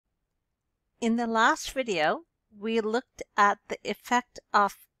In the last video, we looked at the effect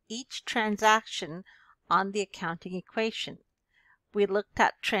of each transaction on the accounting equation. We looked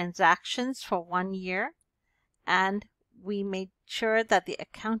at transactions for 1 year, and we made sure that the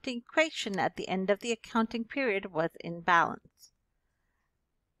accounting equation at the end of the accounting period was in balance.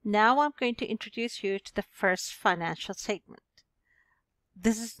 Now I'm going to introduce you to the first financial statement.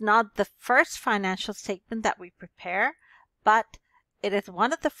 This is not the first financial statement that we prepare, but it is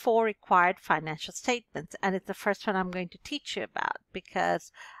one of the 4 required financial statements, and it's the first one I'm going to teach you about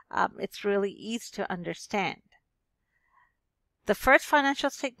because it's really easy to understand. The first financial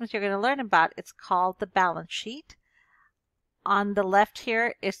statement you're going to learn about is called the balance sheet. On the left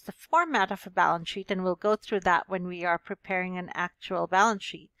here is the format of a balance sheet, and we'll go through that when we are preparing an actual balance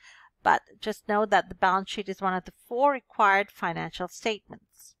sheet. But just know that the balance sheet is one of the 4 required financial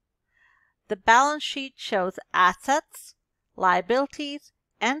statements. The balance sheet shows assets, liabilities,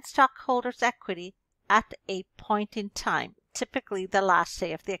 and stockholders' equity at a point in time, typically the last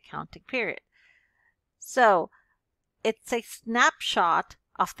day of the accounting period. So it's a snapshot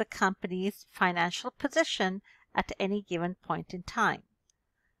of the company's financial position at any given point in time.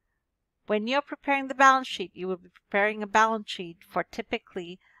 When you're preparing the balance sheet, you will be preparing a balance sheet for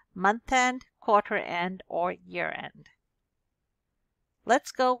typically month end, quarter end, or year end.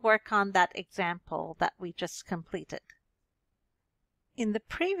 Let's go work on that example that we just completed. In the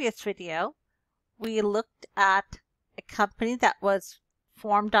previous video, we looked at a company that was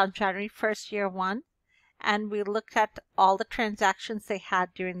formed on January 1st, year 1, and we looked at all the transactions they had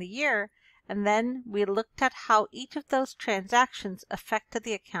during the year, and then we looked at how each of those transactions affected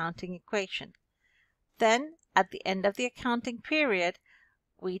the accounting equation. Then, at the end of the accounting period,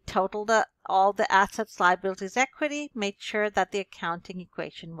 we totaled all the assets, liabilities, equity, made sure that the accounting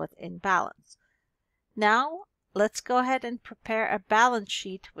equation was in balance. Now, let's go ahead and prepare a balance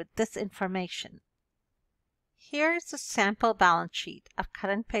sheet with this information. Here's a sample balance sheet. I've cut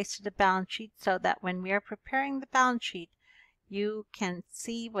and pasted a balance sheet so that when we are preparing the balance sheet, you can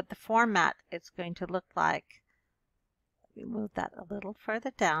see what the format is going to look like. Let me move that a little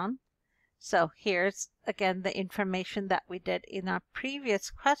further down. So here's again the information that we did in our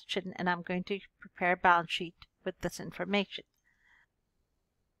previous question, and I'm going to prepare a balance sheet with this information.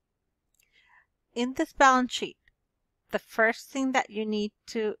 In this balance sheet, the first thing that you need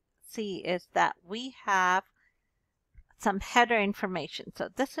to see is that we have some header information. So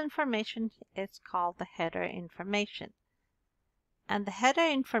this information is called the header information. And the header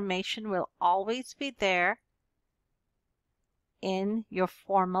information will always be there in your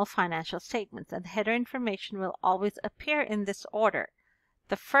formal financial statements. And the header information will always appear in this order.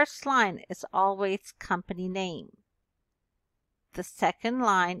 The first line is always company name. The second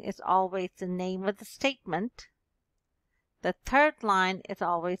line is always the name of the statement. The third line is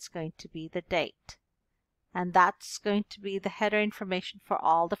always going to be the date. And that's going to be the header information for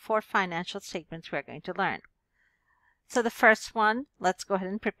all the 4 financial statements we're going to learn. So the first one, let's go ahead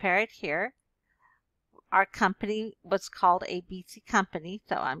and prepare it here. Our company was called ABC Company,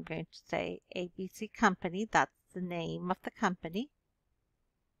 so I'm going to say ABC Company. That's the name of the company.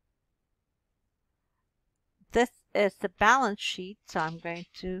 This is the balance sheet, so I'm going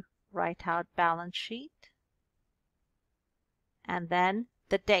to write out balance sheet. And then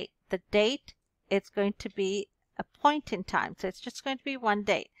the date. The date is going to be a point in time, so it's just going to be one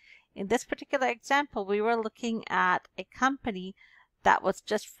date. In this particular example, we were looking at a company that was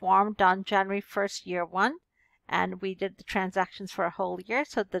just formed on January 1st, year 1, and we did the transactions for a whole year.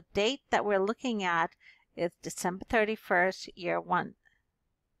 So the date that we're looking at is December 31st, year 1.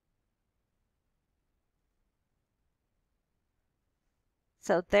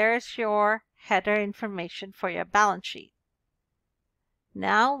 So there's your header information for your balance sheet.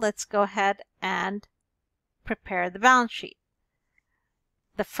 Now let's go ahead and prepare the balance sheet.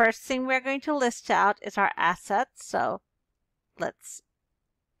 The first thing we're going to list out is our assets. So let's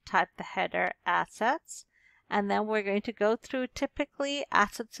type the header assets, and then we're going to go through typically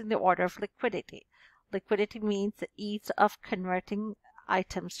assets in the order of liquidity. Liquidity means the ease of converting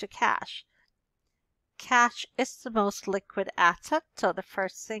items to cash. Cash is the most liquid asset, so the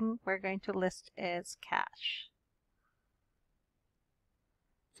first thing we're going to list is cash.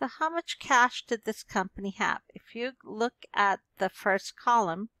 So how much cash did this company have? If you look at the first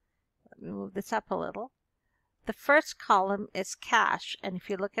column, let me move this up a little. The first column is cash, and if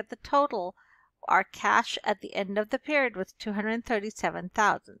you look at the total, our cash at the end of the period was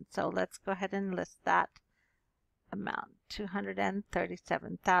 $237,000. So let's go ahead and list that amount,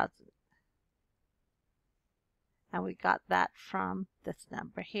 $237,000. And we got that from this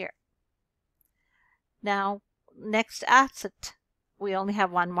number here. Now, next asset we only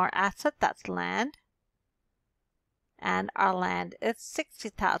have one more asset, that's land. And our land is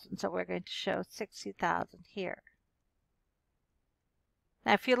 60,000, so we're going to show 60,000 here.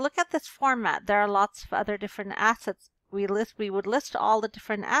 Now, if you look at this format, there are lots of other different assets. We would list all the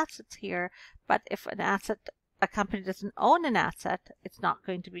different assets here, but if a company doesn't own an asset, it's not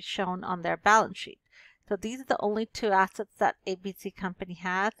going to be shown on their balance sheet. So these are the only two assets that ABC Company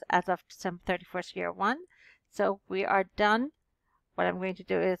has as of December 31st, year one. So we are done. What I'm going to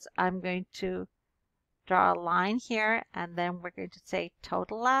do is I'm going to draw a line here, and then we're going to say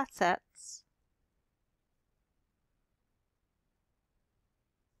total assets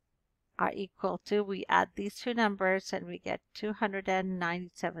are equal to, we add these two numbers and we get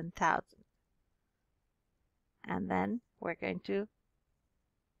 297,000. And then we're going to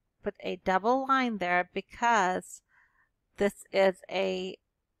put a double line there because this is a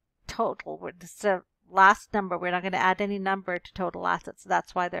total. This is a last number. We're not going to add any number to total assets. So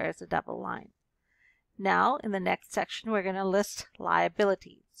that's why there is a double line. Now, in the next section, we're going to list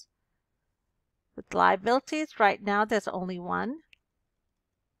liabilities. With liabilities, right now, there's only one.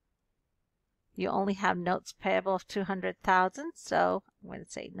 You only have notes payable of 200,000, so I'm going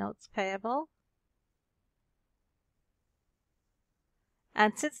to say notes payable.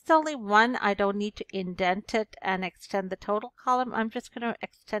 And since it's only one, I don't need to indent it and extend the total column. I'm just going to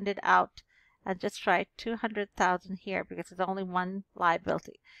extend it out and just write 200,000 here because there's only one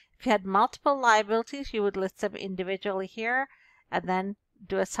liability. If you had multiple liabilities, you would list them individually here and then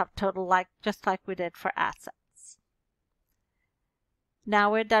do a subtotal just like we did for assets.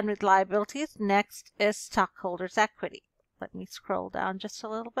 Now we're done with liabilities. Next is stockholders' equity. Let me scroll down just a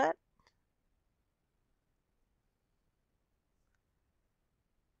little bit.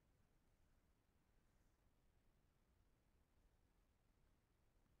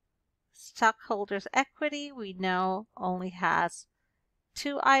 Stockholders' equity, we know, only has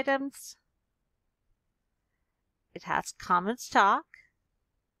two items. It has common stock.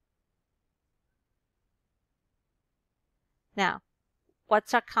 Now,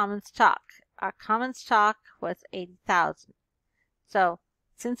 what's our common stock? Our common stock was 80,000. So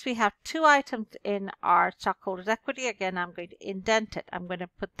since we have two items in our stockholders' equity, again, I'm going to indent it. I'm going to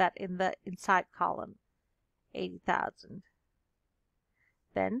put that in the inside column, 80,000.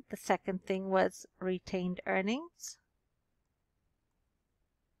 Then the second thing was retained earnings.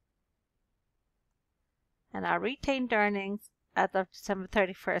 And our retained earnings as of December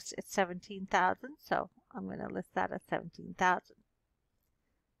 31st is 17,000. So I'm going to list that as 17,000.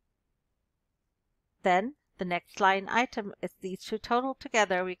 Then the next line item is these two total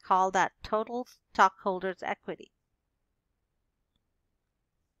together. We call that total stockholders' equity.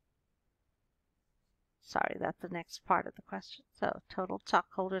 Sorry, that's the next part of the question. So total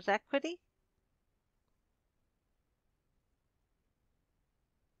stockholders' equity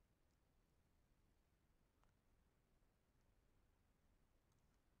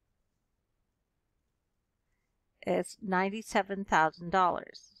is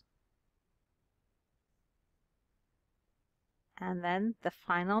 $97,000. And then the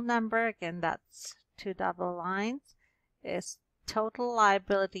final number, again, that's two double lines, is total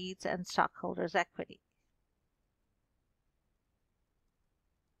liabilities and stockholders' equity.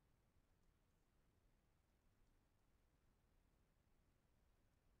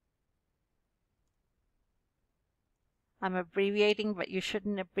 I'm abbreviating, but you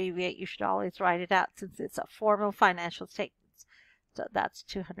shouldn't abbreviate. You should always write it out since it's a formal financial statement. So that's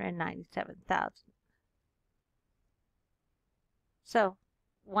 297,000. So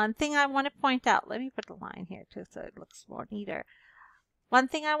one thing I want to point out, let me put a line here too so it looks more neater. One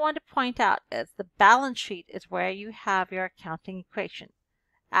thing I want to point out is the balance sheet is where you have your accounting equation.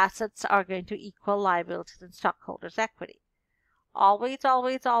 Assets are going to equal liabilities and stockholders' equity. Always,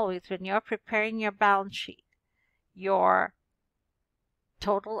 always, always, when you're preparing your balance sheet, your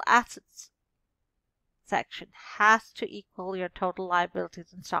total assets section has to equal your total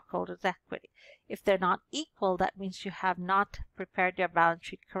liabilities and stockholders' equity. If they're not equal, that means you have not prepared your balance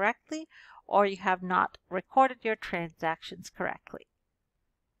sheet correctly or you have not recorded your transactions correctly.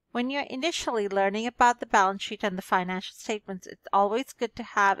 When you're initially learning about the balance sheet and the financial statements, it's always good to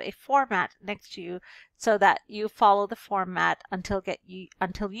have a format next to you so that you follow the format until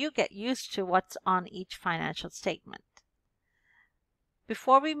you get used to what's on each financial statement.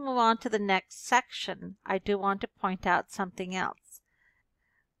 Before we move on to the next section, I do want to point out something else.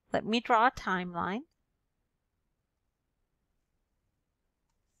 Let me draw a timeline.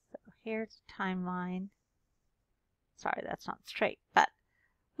 So here's a timeline. Sorry, that's not straight, but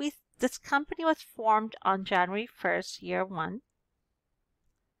this company was formed on January 1st, year one.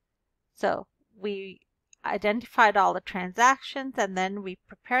 So we identified all the transactions, and then we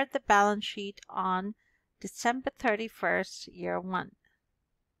prepared the balance sheet on December 31st, year 1.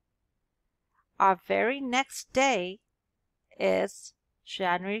 Our very next day is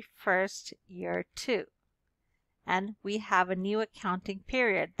January 1st, year 2. And we have a new accounting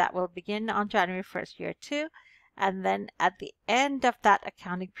period that will begin on January 1st, year 2. And then at the end of that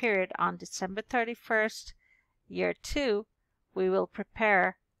accounting period on December 31st, year 2, we will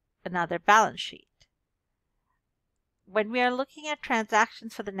prepare another balance sheet. When we are looking at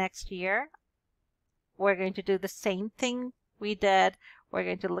transactions for the next year, we're going to do the same thing we did. We're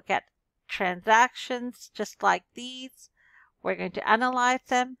going to look at transactions just like these. We're going to analyze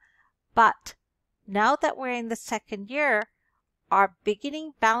them. But now that we're in the second year, our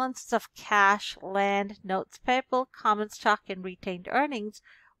beginning balances of cash, land, notes payable, common stock, and retained earnings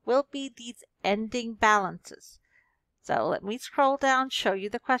will be these ending balances. So let me scroll down, show you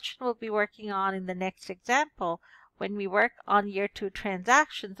the question we'll be working on in the next example. When we work on year 2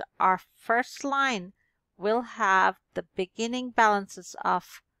 transactions, our first line will have the beginning balances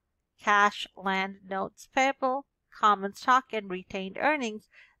of cash, land, notes payable, common stock, and retained earnings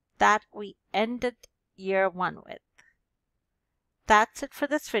that we ended year 1 with. That's it for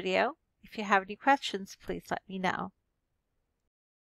this video. If you have any questions, please let me know.